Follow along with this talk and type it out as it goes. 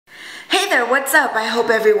there, what's up? I hope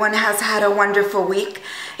everyone has had a wonderful week.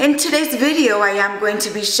 In today's video, I am going to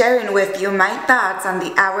be sharing with you my thoughts on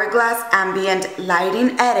the Hourglass Ambient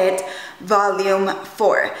Lighting Edit Volume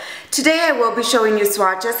 4. Today I will be showing you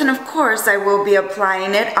swatches, and of course I will be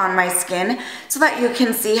applying it on my skin so that you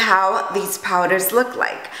can see how these powders look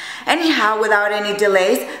like. Anyhow, without any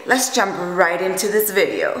delays, let's jump right into this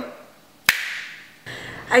video.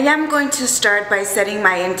 I am going to start by setting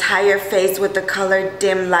my entire face with the color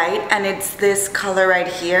Dim Light, and it's this color right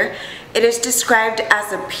here. It is described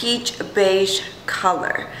as a peach beige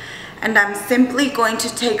color, and I'm simply going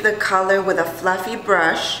to take the color with a fluffy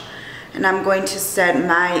brush and I'm going to set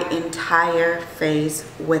my entire face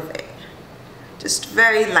with it, just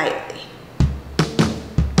very lightly.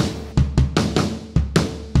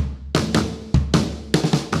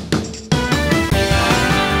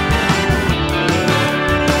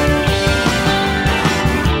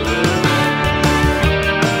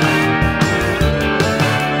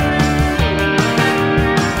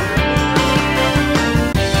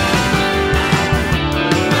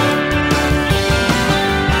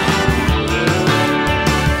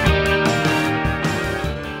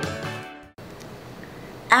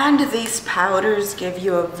 And these powders give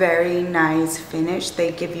you a very nice finish.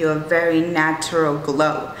 They give you a very natural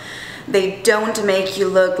glow. They don't make you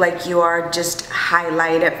look like you are just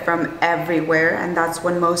highlighted from everywhere, and that's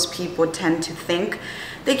what most people tend to think.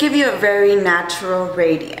 They give you a very natural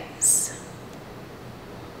radiance.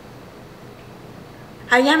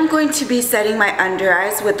 I am going to be setting my under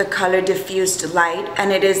eyes with the color Diffused Light,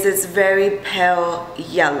 and it is this very pale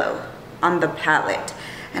yellow on the palette.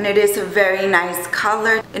 And it is a very nice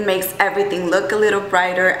color. It makes everything look a little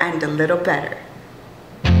brighter and a little better.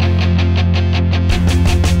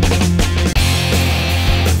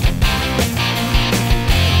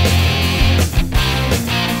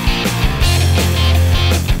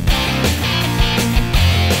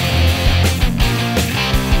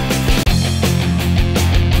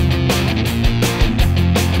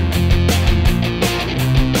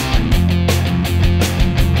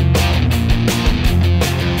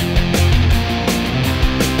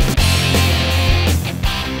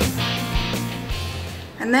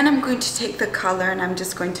 And then I'm going to take the color and I'm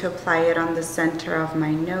just going to apply it on the center of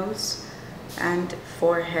my nose and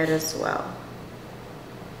forehead as well.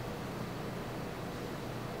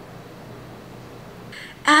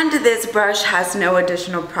 And this brush has no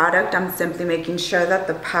additional product. I'm simply making sure that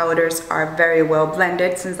the powders are very well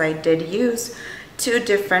blended, since I did use 2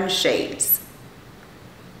 different shades.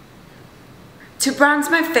 To bronze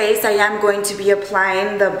my face, I am going to be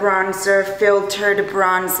applying the bronzer Filtered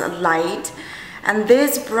Bronze Light. And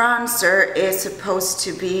this bronzer is supposed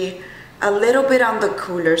to be a little bit on the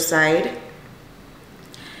cooler side.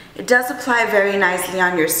 It does apply very nicely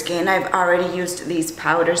on your skin. I've already used these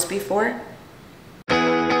powders before.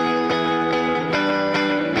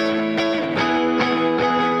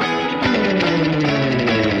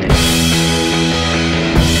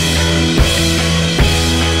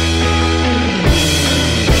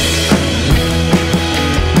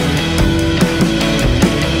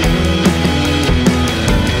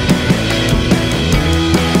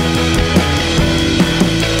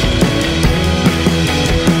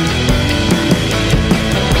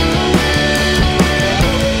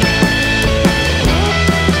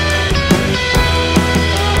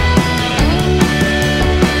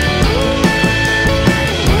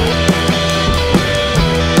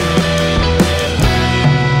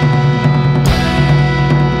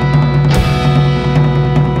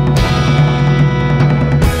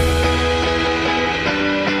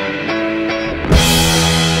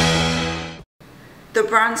 The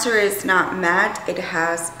bronzer is not matte. It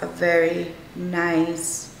has a very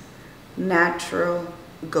nice natural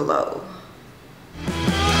glow.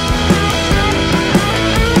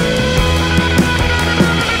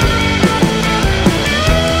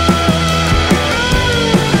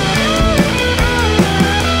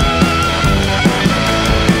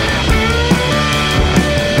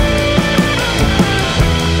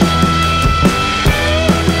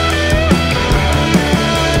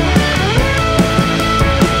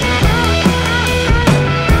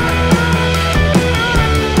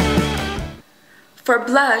 For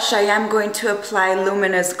blush, I am going to apply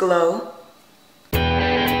Luminous Glow.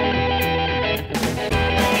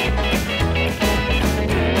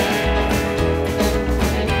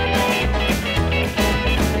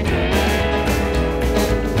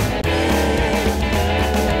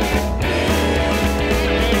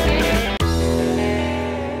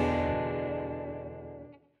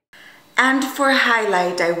 And for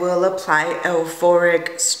highlight, I will apply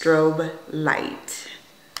Euphoric Strobe Light.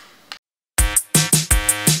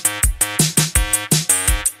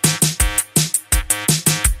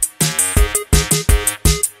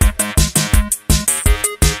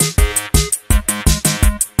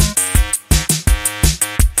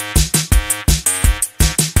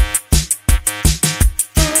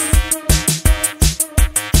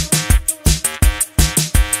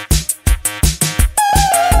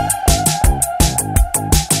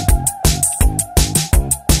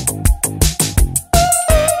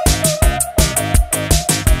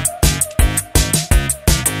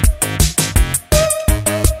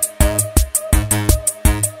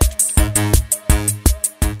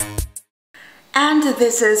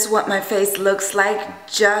 this is what my face looks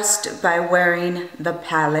like just by wearing the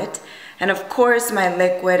palette. And of course, my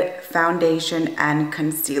liquid foundation and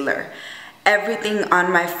concealer. Everything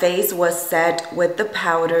on my face was set with the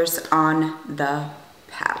powders on the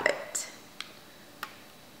palette.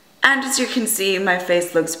 And as you can see, my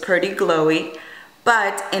face looks pretty glowy,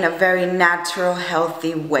 but in a very natural,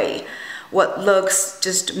 healthy way. What looks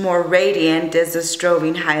just more radiant is a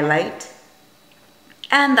strobing highlight.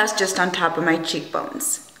 And that's just on top of my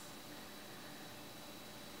cheekbones.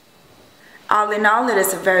 All in all, it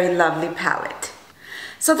is a very lovely palette.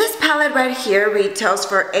 So this palette right here retails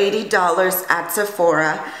for $80 at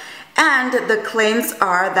Sephora. And the claims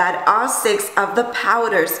are that all 6 of the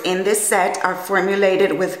powders in this set are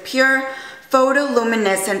formulated with pure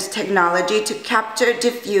photoluminescent technology to capture,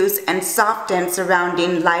 diffuse, and soften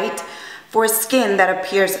surrounding light for skin that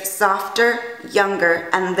appears softer, younger,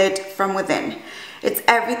 and lit from within. It's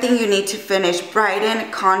everything you need to finish,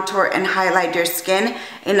 brighten, contour, and highlight your skin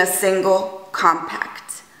in a single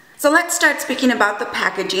compact. So let's start speaking about the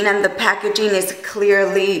packaging, and the packaging is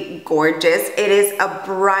clearly gorgeous. It is a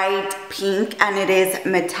bright pink and it is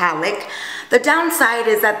metallic. The downside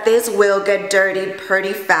is that this will get dirty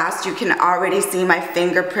pretty fast. You can already see my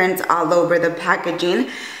fingerprints all over the packaging,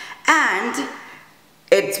 and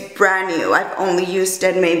it's brand new. I've only used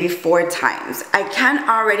it maybe 4 times. I can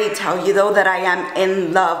already tell you though that I am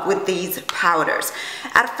in love with these powders.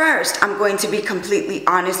 At first, I'm going to be completely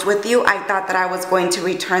honest with you, I thought that I was going to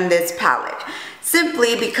return this palette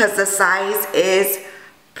simply because the size is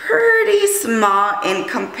pretty small in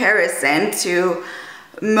comparison to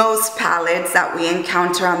most palettes that we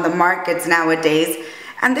encounter on the markets nowadays.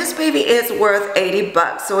 And this baby is worth 80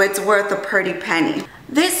 bucks, so it's worth a pretty penny.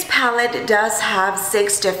 This palette does have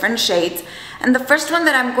 6 different shades, and the first one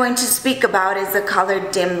that I'm going to speak about is the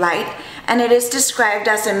color Dim Light, and it is described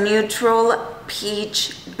as a neutral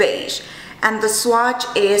peach beige. And the swatch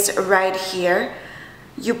is right here.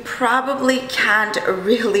 You probably can't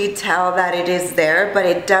really tell that it is there, but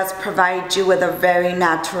it does provide you with a very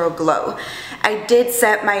natural glow. I did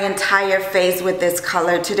set my entire face with this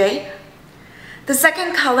color today. The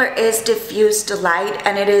second color is Diffused Light,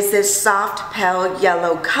 and it is this soft pale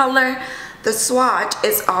yellow color. The swatch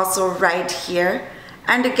is also right here,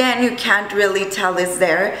 and again, you can't really tell it's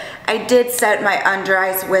there. I did set my under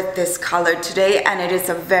eyes with this color today, and it is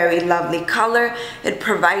a very lovely color. It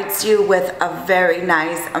provides you with a very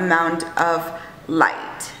nice amount of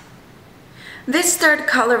light. This third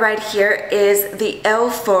color right here is the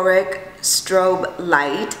Euphoric Strobe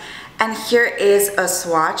Light. And here is a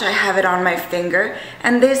swatch. I have it on my finger,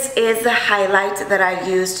 and this is the highlight that I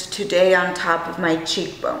used today on top of my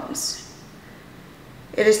cheekbones.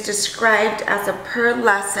 It is described as a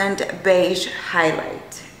pearlescent beige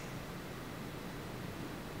highlight.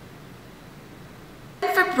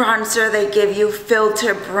 For bronzer, they give you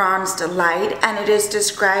Filter Bronzed Light, and it is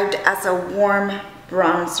described as a warm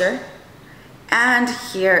bronzer. And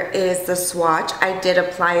here is the swatch. I did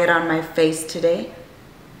apply it on my face today.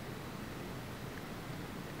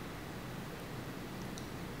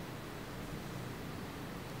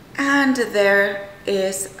 And there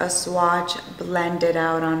is a swatch blended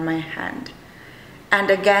out on my hand.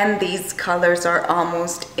 And again, these colors are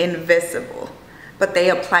almost invisible, but they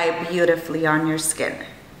apply beautifully on your skin.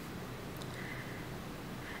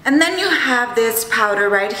 And then you have this powder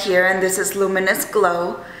right here, and this is Luminous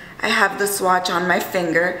Glow. I have the swatch on my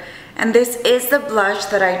finger, and this is the blush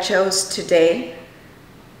that I chose today.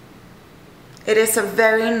 It is a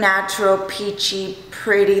very natural, peachy,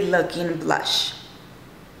 pretty looking blush.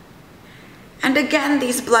 And again,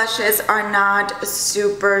 these blushes are not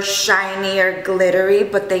super shiny or glittery,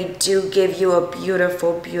 but they do give you a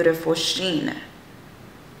beautiful, beautiful sheen.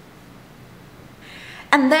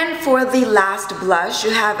 And then for the last blush,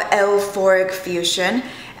 you have Euphoric Fusion,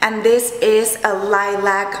 and this is a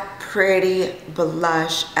lilac pretty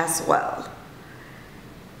blush as well.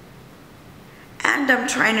 And I'm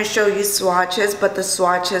trying to show you swatches, but the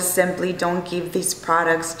swatches simply don't give these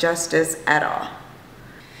products justice at all.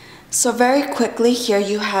 So very quickly, here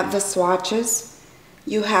you have the swatches.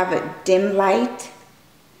 You have a Dim Light,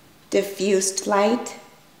 Diffused Light,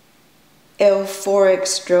 Euphoric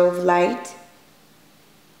Strobe Light,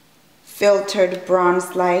 Filtered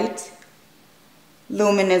Bronze Light,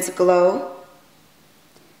 Luminous Glow,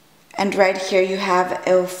 and right here you have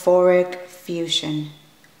Euphoric Fusion.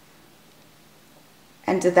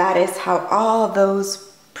 And that is how all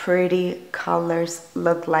those pretty colors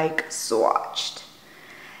look like swatched.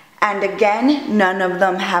 And again, none of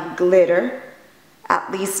them have glitter,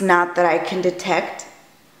 at least not that I can detect,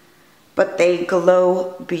 but they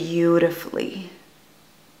glow beautifully.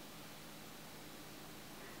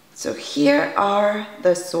 So here are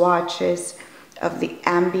the swatches of the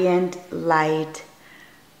Ambient Light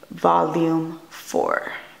Volume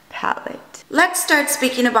 4 palette. Let's start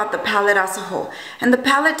speaking about the palette as a whole. And the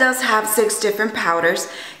palette does have 6 different powders.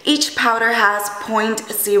 Each powder has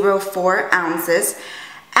 0.04 ounces.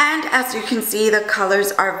 And as you can see, the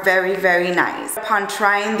colors are very, very nice. Upon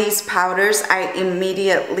trying these powders, I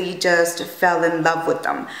immediately just fell in love with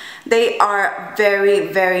them. They are very,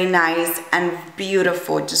 very nice and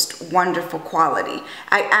beautiful, just wonderful quality.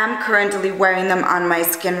 I am currently wearing them on my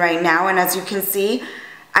skin right now, and as you can see,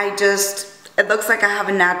 it looks like I have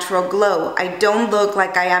a natural glow. I don't look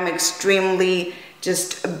like I am extremely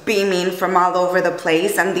just beaming from all over the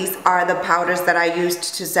place, and these are the powders that I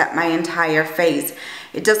used to set my entire face.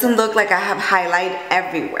 It doesn't look like I have highlight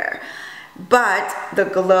everywhere, but the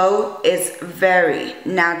glow is very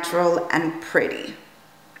natural and pretty.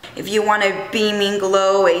 If you want a beaming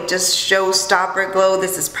glow, a just showstopper glow,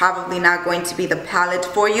 this is probably not going to be the palette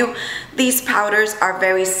for you. These powders are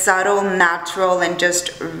very subtle, natural, and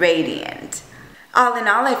just radiant. All in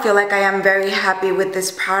all, I feel like I am very happy with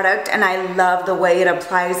this product, and I love the way it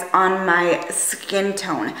applies on my skin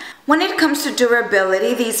tone. When it comes to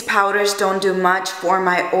durability, these powders don't do much for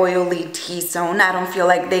my oily T-zone. I don't feel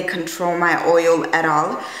like they control my oil at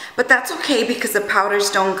all, but that's okay because the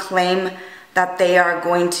powders don't claim that they are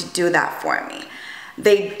going to do that for me.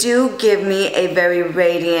 They do give me a very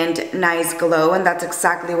radiant, nice glow, and that's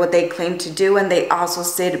exactly what they claim to do, and they also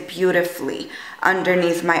sit beautifully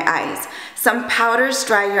underneath my eyes. Some powders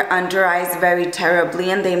dry your under eyes very terribly,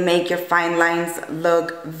 and they make your fine lines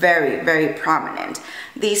look very, very prominent.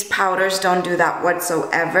 These powders don't do that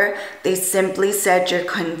whatsoever. They simply set your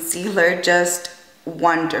concealer just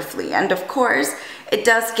wonderfully, and of course, it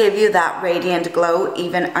does give you that radiant glow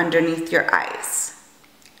even underneath your eyes.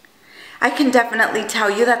 I can definitely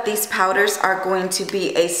tell you that these powders are going to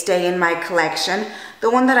be a stay in my collection.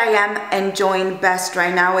 The one that I am enjoying best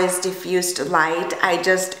right now is Diffused Light. I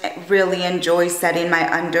just really enjoy setting my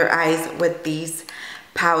under eyes with these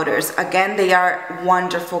powders. Again, they are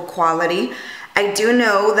wonderful quality. I do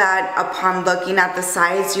know that upon looking at the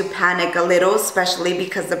size, you panic a little, especially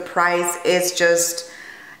because the price is just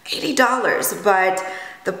 $80. But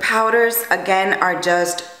the powders, again, are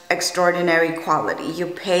just extraordinary quality. You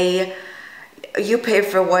pay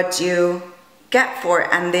for what you get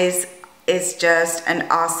for, and this is just an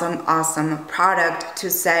awesome, awesome product to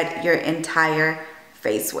set your entire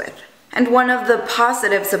face with. And one of the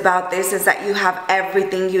positives about this is that you have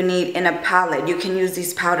everything you need in a palette. You can use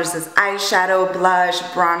these powders as eyeshadow, blush,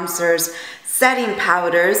 bronzers, setting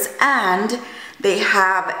powders, and they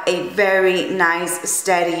have a very nice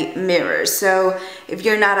steady mirror. So if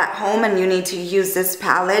you're not at home and you need to use this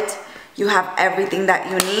palette, you have everything that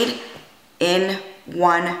you need in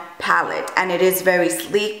one palette, and it is very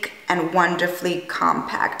sleek and wonderfully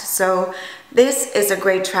compact. So this is a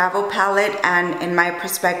great travel palette, and in my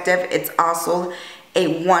perspective, it's also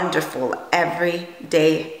a wonderful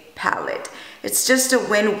everyday palette. It's just a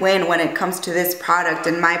win-win when it comes to this product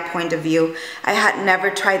in my point of view. I had never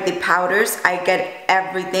tried the powders. I get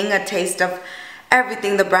everything, a taste of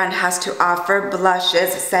everything the brand has to offer: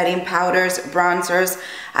 blushes, setting powders, bronzers.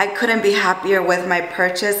 I couldn't be happier with my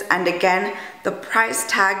purchase, and again, the price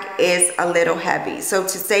tag is a little heavy. So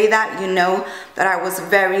to say that, you know that I was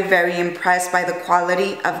very, very impressed by the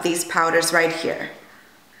quality of these powders right here.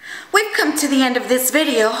 We've come to the end of this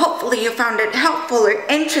video. Hopefully you found it helpful or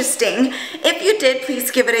interesting. If you did,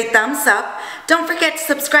 please give it a thumbs up. Don't forget to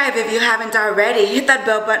subscribe if you haven't already. Hit that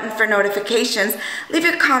bell button for notifications. Leave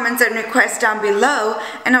your comments and requests down below,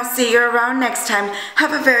 and I'll see you around next time.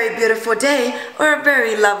 Have a very beautiful day or a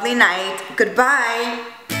very lovely night. Goodbye.